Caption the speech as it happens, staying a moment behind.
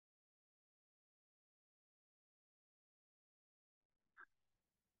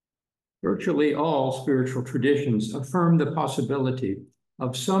Virtually all spiritual traditions affirm the possibility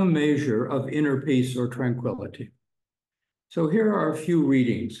of some measure of inner peace or tranquility. So here are a few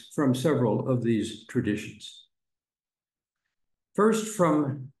readings from several of these traditions. First,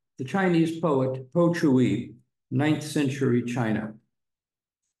 from the Chinese poet Po Chui, 9th century China.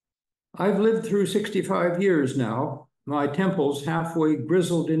 I've lived through 65 years now, my temples halfway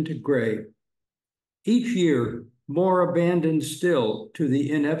grizzled into gray. Each year, more abandoned still to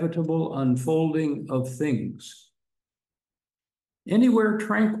the inevitable unfolding of things. Anywhere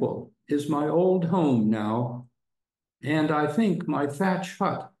tranquil is my old home now, and I think my thatch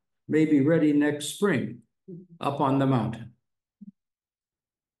hut may be ready next spring up on the mountain.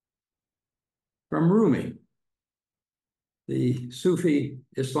 From Rumi, the Sufi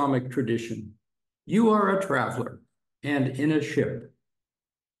Islamic tradition. You are a traveler and in a ship.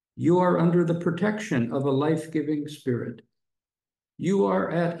 You are under the protection of a life-giving spirit. You are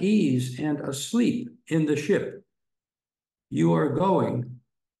at ease and asleep in the ship. You are going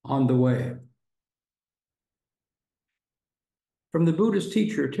on the way. From the Buddhist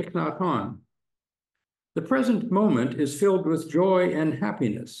teacher Thich Nhat Hanh, the present moment is filled with joy and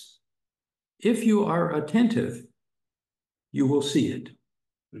happiness. If you are attentive, you will see it.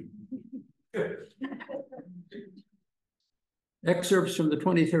 Excerpts from the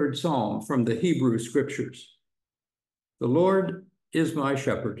 23rd Psalm from the Hebrew Scriptures. The Lord is my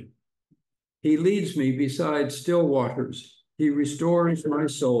shepherd. He leads me beside still waters. He restores my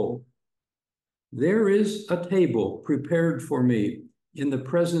soul. There is a table prepared for me in the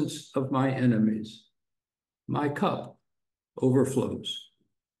presence of my enemies. My cup overflows.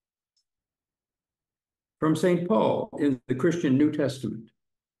 From St. Paul in the Christian New Testament.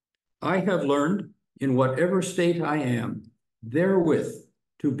 I have learned, in whatever state I am, therewith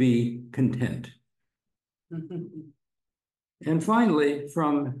to be content. And finally,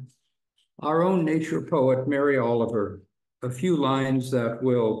 from our own nature poet, Mary Oliver, a few lines that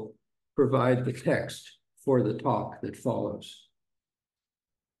will provide the text for the talk that follows.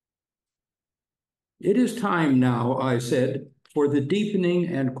 It is time now, I said, for the deepening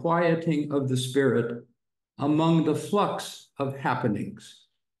and quieting of the spirit among the flux of happenings.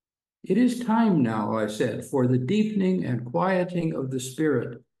 It is time now, I said, for the deepening and quieting of the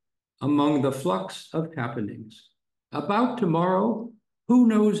spirit among the flux of happenings. About tomorrow, who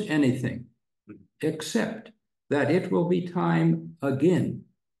knows anything, except that it will be time again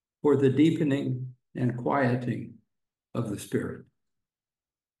for the deepening and quieting of the spirit.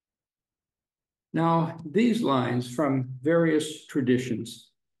 Now, these lines from various traditions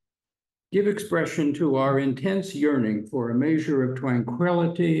give expression to our intense yearning for a measure of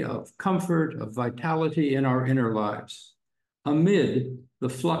tranquility, of comfort, of vitality in our inner lives, amid the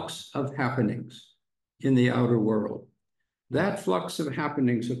flux of happenings in the outer world. That flux of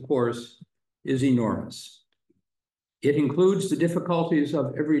happenings, of course, is enormous. It includes the difficulties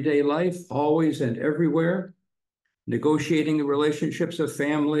of everyday life, always and everywhere, negotiating the relationships of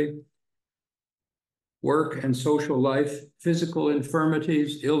family, work and social life, physical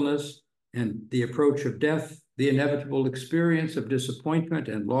infirmities, illness, and the approach of death, the inevitable experience of disappointment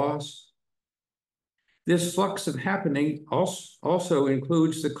and loss. This flux of happening also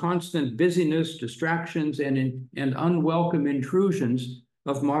includes the constant busyness, distractions, and unwelcome intrusions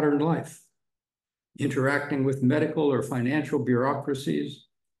of modern life, interacting with medical or financial bureaucracies,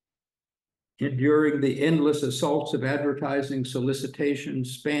 enduring the endless assaults of advertising, solicitation,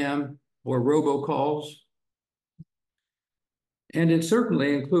 spam, or robocalls. And it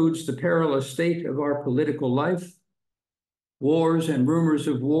certainly includes the perilous state of our political life, wars and rumors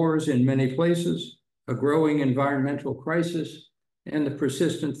of wars in many places, a growing environmental crisis, and the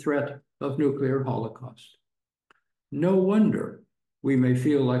persistent threat of nuclear holocaust. No wonder we may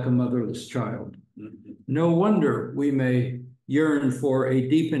feel like a motherless child. No wonder we may yearn for a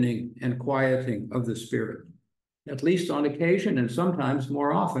deepening and quieting of the spirit. At least on occasion, and sometimes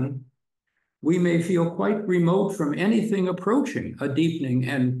more often, we may feel quite remote from anything approaching a deepening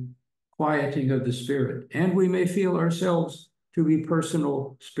and quieting of the spirit, and we may feel ourselves to be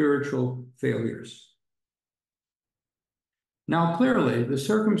personal spiritual failures. Now, clearly, the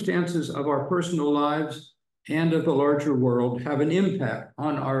circumstances of our personal lives and of the larger world have an impact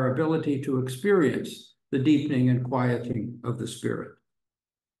on our ability to experience the deepening and quieting of the spirit.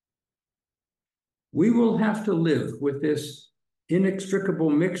 We will have to live with this inextricable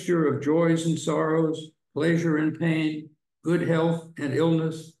mixture of joys and sorrows, pleasure and pain, good health and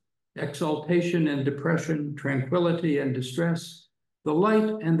illness, exaltation and depression, tranquility and distress, the light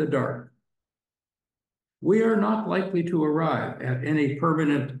and the dark. We are not likely to arrive at any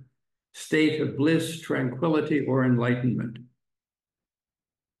permanent state of bliss, tranquility, or enlightenment.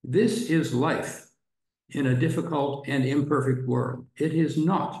 This is life in a difficult and imperfect world. It is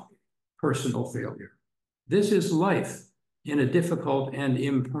not personal failure. This is life in a difficult and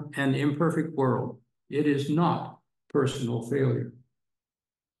imperfect world. It is not personal failure.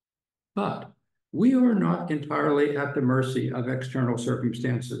 But we are not entirely at the mercy of external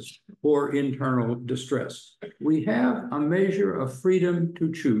circumstances or internal distress. We have a measure of freedom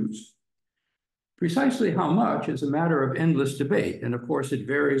to choose. Precisely how much is a matter of endless debate, and of course it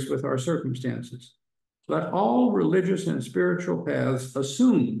varies with our circumstances. But all religious and spiritual paths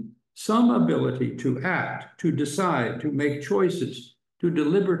assume some ability to act, to decide, to make choices, to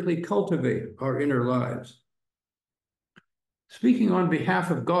deliberately cultivate our inner lives. Speaking on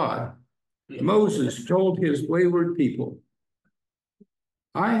behalf of God, Moses told his wayward people,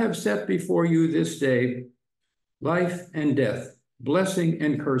 "I have set before you this day life and death, blessing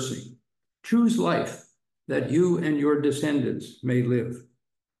and cursing. Choose life that you and your descendants may live."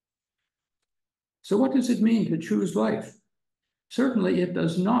 So what does it mean to choose life? Certainly, it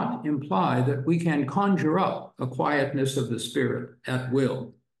does not imply that we can conjure up a quietness of the spirit at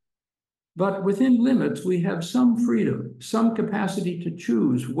will. But within limits, we have some freedom, some capacity to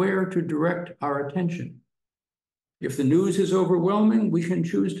choose where to direct our attention. If the news is overwhelming, we can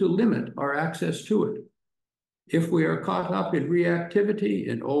choose to limit our access to it. If we are caught up in reactivity,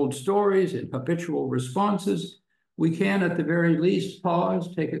 in old stories, in habitual responses, we can at the very least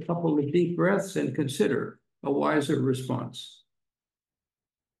pause, take a couple of deep breaths, and consider a wiser response.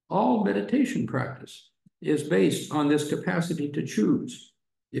 All meditation practice is based on this capacity to choose.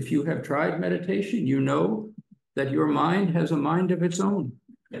 If you have tried meditation, you know that your mind has a mind of its own.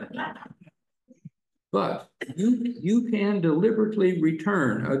 But you can deliberately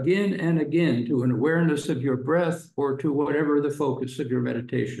return again and again to an awareness of your breath or to whatever the focus of your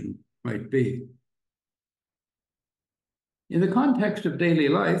meditation might be. In the context of daily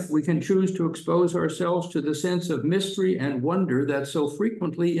life, we can choose to expose ourselves to the sense of mystery and wonder that so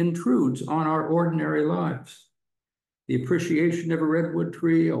frequently intrudes on our ordinary lives. The appreciation of a redwood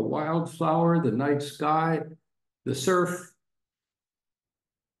tree, a wildflower, the night sky, the surf,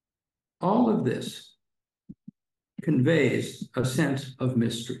 all of this conveys a sense of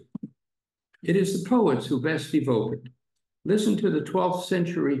mystery. It is the poets who best evoke it. Listen to the 12th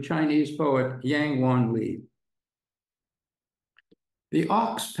century Chinese poet Yang Wanli. "The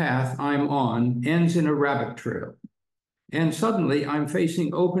ox path I'm on ends in a rabbit trail, and suddenly I'm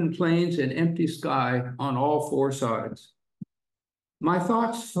facing open plains and empty sky on all four sides. My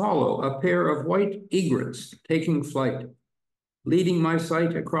thoughts follow a pair of white egrets taking flight, leading my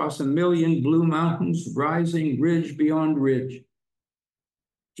sight across a million blue mountains, rising ridge beyond ridge.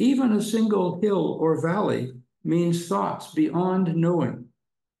 Even a single hill or valley means thoughts beyond knowing.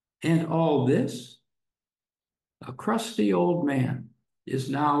 And all this, a crusty old man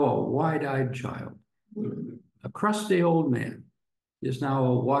is now a wide-eyed child. A crusty old man is now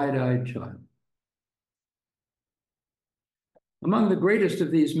a wide-eyed child." Among the greatest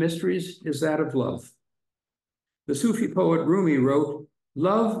of these mysteries is that of love. The Sufi poet Rumi wrote,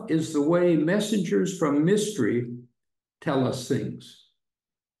 "Love is the way messengers from mystery tell us things."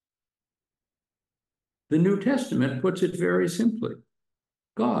 The New Testament puts it very simply.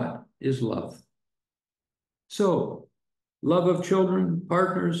 God is love. So, love of children,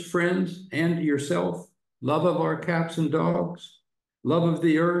 partners, friends, and yourself, love of our cats and dogs, love of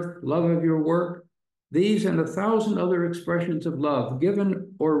the earth, love of your work, these and 1,000 other expressions of love,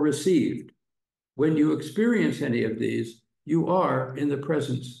 given or received. When you experience any of these, you are in the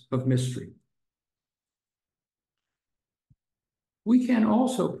presence of mystery. We can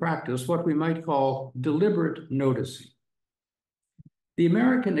also practice what we might call deliberate noticing. The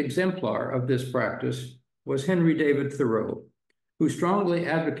American exemplar of this practice was Henry David Thoreau, who strongly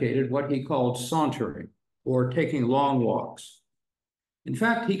advocated what he called sauntering, or taking long walks. In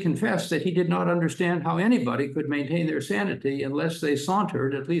fact, he confessed that he did not understand how anybody could maintain their sanity unless they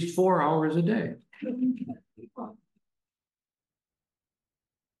sauntered at least 4 hours a day.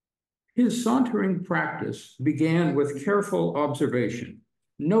 His sauntering practice began with careful observation,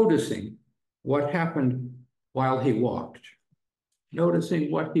 noticing what happened while he walked,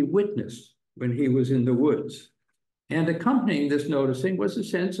 noticing what he witnessed when he was in the woods. And accompanying this noticing was a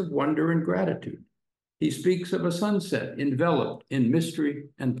sense of wonder and gratitude. He speaks of a sunset enveloped in mystery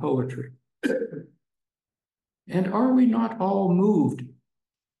and poetry. And are we not all moved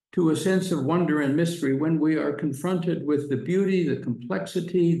to a sense of wonder and mystery when we are confronted with the beauty, the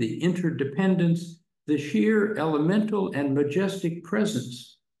complexity, the interdependence, the sheer elemental and majestic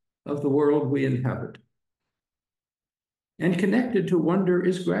presence of the world we inhabit? And connected to wonder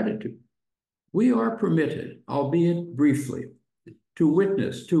is gratitude. We are permitted, albeit briefly, to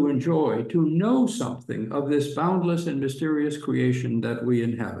witness, to enjoy, to know something of this boundless and mysterious creation that we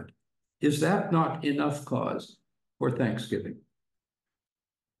inhabit. Is that not enough cause for thanksgiving?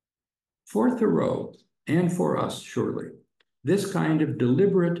 For Thoreau, and for us, surely, this kind of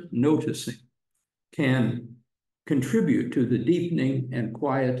deliberate noticing can contribute to the deepening and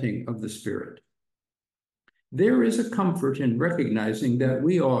quieting of the spirit. There is a comfort in recognizing that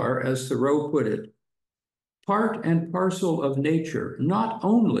we are, as Thoreau put it, part and parcel of nature, not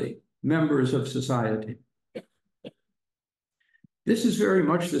only members of society. This is very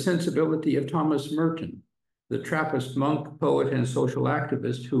much the sensibility of Thomas Merton, the Trappist monk, poet, and social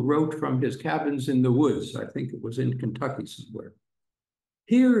activist who wrote from his cabins in the woods. I think it was in Kentucky somewhere.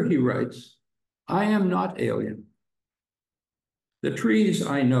 Here, he writes, I am not alien. The trees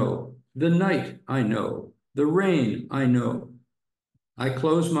I know, the night I know, the rain I know. I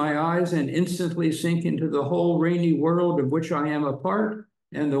close my eyes and instantly sink into the whole rainy world of which I am a part,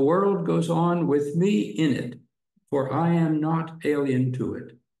 and the world goes on with me in it, for I am not alien to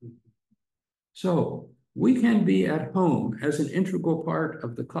it. So we can be at home as an integral part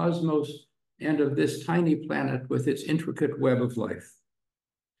of the cosmos and of this tiny planet with its intricate web of life.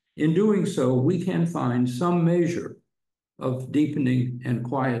 In doing so, we can find some measure of deepening and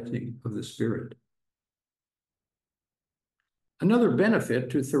quieting of the spirit. Another benefit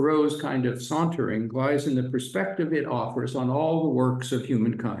to Thoreau's kind of sauntering lies in the perspective it offers on all the works of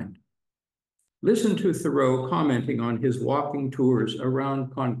humankind. Listen to Thoreau commenting on his walking tours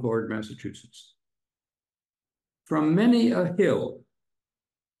around Concord, Massachusetts. From many a hill,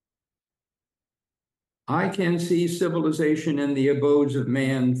 I can see civilization in the abodes of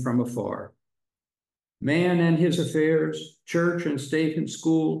man from afar. Man and his affairs, church and state and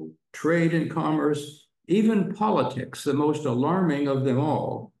school, trade and commerce, even politics, the most alarming of them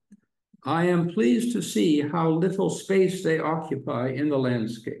all, I am pleased to see how little space they occupy in the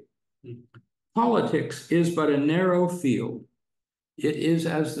landscape. Politics is but a narrow field. It is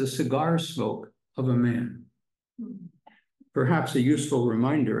as the cigar smoke of a man. Perhaps a useful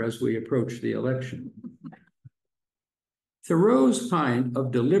reminder as we approach the election. Thoreau's kind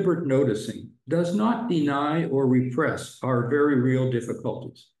of deliberate noticing does not deny or repress our very real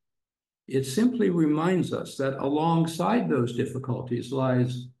difficulties. It simply reminds us that alongside those difficulties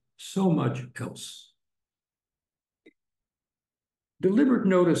lies so much else. Deliberate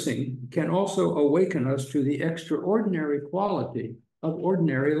noticing can also awaken us to the extraordinary quality of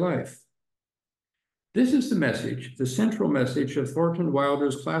ordinary life. This is the message, the central message of Thornton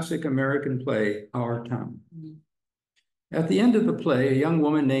Wilder's classic American play, Our Town. At the end of the play, a young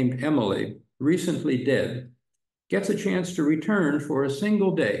woman named Emily, recently dead, gets a chance to return for a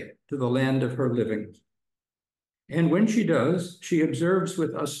single day to the land of her living. And when she does, she observes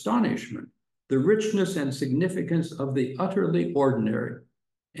with astonishment the richness and significance of the utterly ordinary.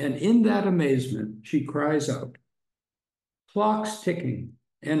 And in that amazement, she cries out, clocks ticking,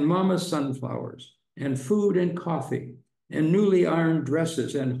 and mama's sunflowers, and food and coffee, and newly ironed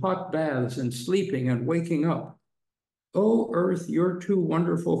dresses, and hot baths, and sleeping and waking up. Oh, earth, you're too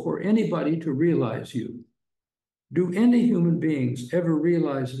wonderful for anybody to realize you. Do any human beings ever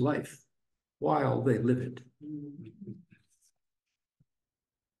realize life while they live it?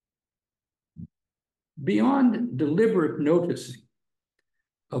 Beyond deliberate noticing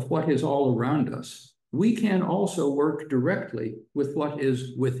of what is all around us, we can also work directly with what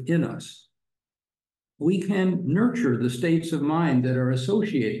is within us. We can nurture the states of mind that are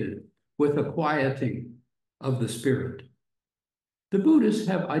associated with a quieting of the spirit. The Buddhists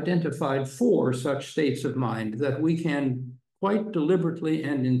have identified 4 such states of mind that we can quite deliberately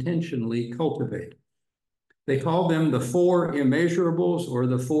and intentionally cultivate. They call them the 4 immeasurables or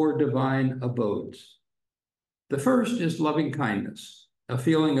the 4 divine abodes. The first is loving kindness, a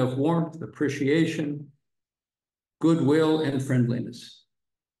feeling of warmth, appreciation, goodwill, and friendliness.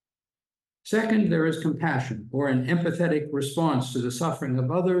 Second, there is compassion, or an empathetic response to the suffering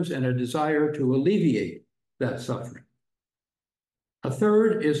of others and a desire to alleviate that suffering. A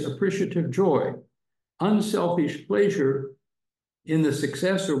third is appreciative joy, unselfish pleasure in the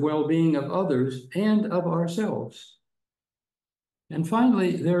success or well-being of others and of ourselves. And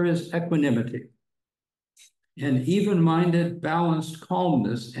finally, there is equanimity, an even-minded, balanced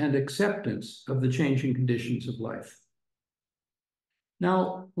calmness and acceptance of the changing conditions of life.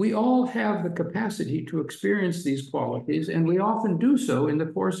 Now, we all have the capacity to experience these qualities, and we often do so in the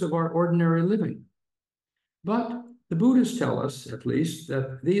course of our ordinary living. But the Buddhists tell us, at least,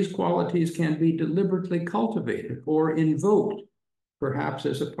 that these qualities can be deliberately cultivated or invoked, perhaps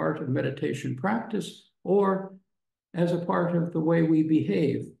as a part of meditation practice or as a part of the way we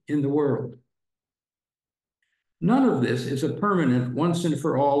behave in the world. None of this is a permanent, once and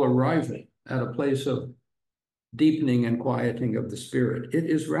for all arrival at a place of deepening and quieting of the spirit. It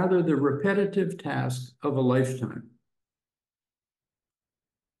is rather the repetitive task of a lifetime.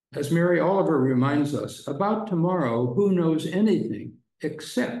 As Mary Oliver reminds us, about tomorrow, who knows anything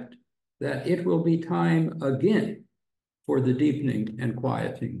except that it will be time again for the deepening and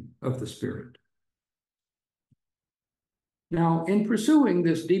quieting of the spirit. Now, in pursuing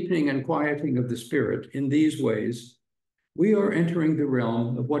this deepening and quieting of the spirit in these ways, we are entering the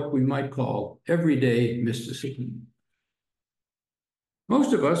realm of what we might call everyday mysticism.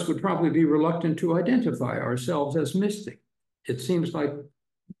 Most of us would probably be reluctant to identify ourselves as mystic. It seems like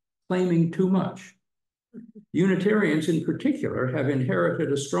claiming too much. Unitarians in particular have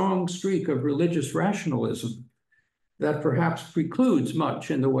inherited a strong streak of religious rationalism that perhaps precludes much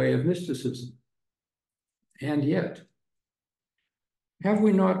in the way of mysticism. And yet, have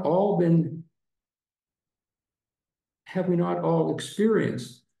we not all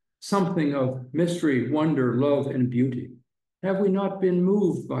experienced something of mystery, wonder, love, and beauty? Have we not been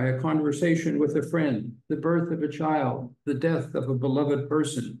moved by a conversation with a friend, the birth of a child, the death of a beloved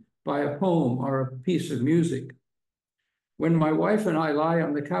person, by a poem or a piece of music? When my wife and I lie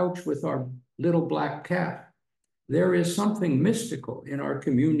on the couch with our little black cat, there is something mystical in our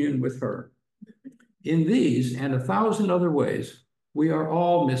communion with her. In these and 1,000 other ways, we are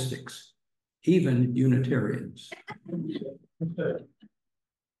all mystics, even Unitarians.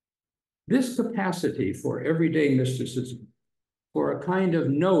 This capacity for everyday mysticism, for a kind of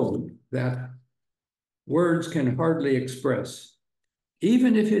knowing that words can hardly express,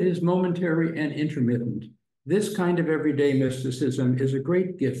 even if it is momentary and intermittent, this kind of everyday mysticism is a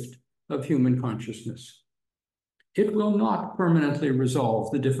great gift of human consciousness. It will not permanently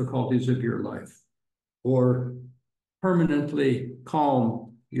resolve the difficulties of your life or permanently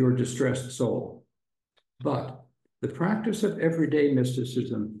calm your distressed soul. But the practice of everyday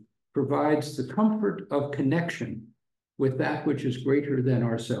mysticism provides the comfort of connection with that which is greater than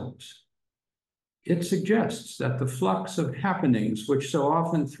ourselves. It suggests that the flux of happenings which so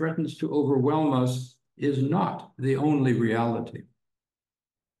often threatens to overwhelm us is not the only reality.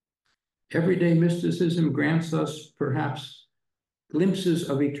 Everyday mysticism grants us, perhaps, glimpses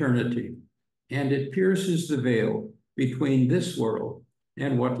of eternity, and it pierces the veil between this world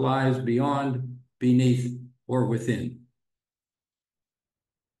and what lies beyond, beneath, or within.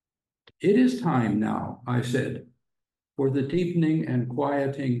 It is time now, I said, for the deepening and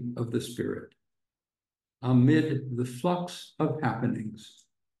quieting of the spirit amid the flux of happenings.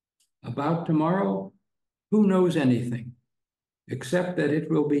 About tomorrow, who knows anything, except that it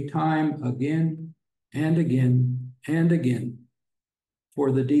will be time again and again and again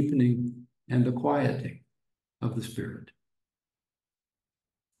for the deepening and the quieting of the spirit.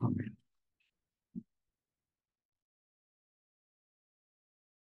 Amen.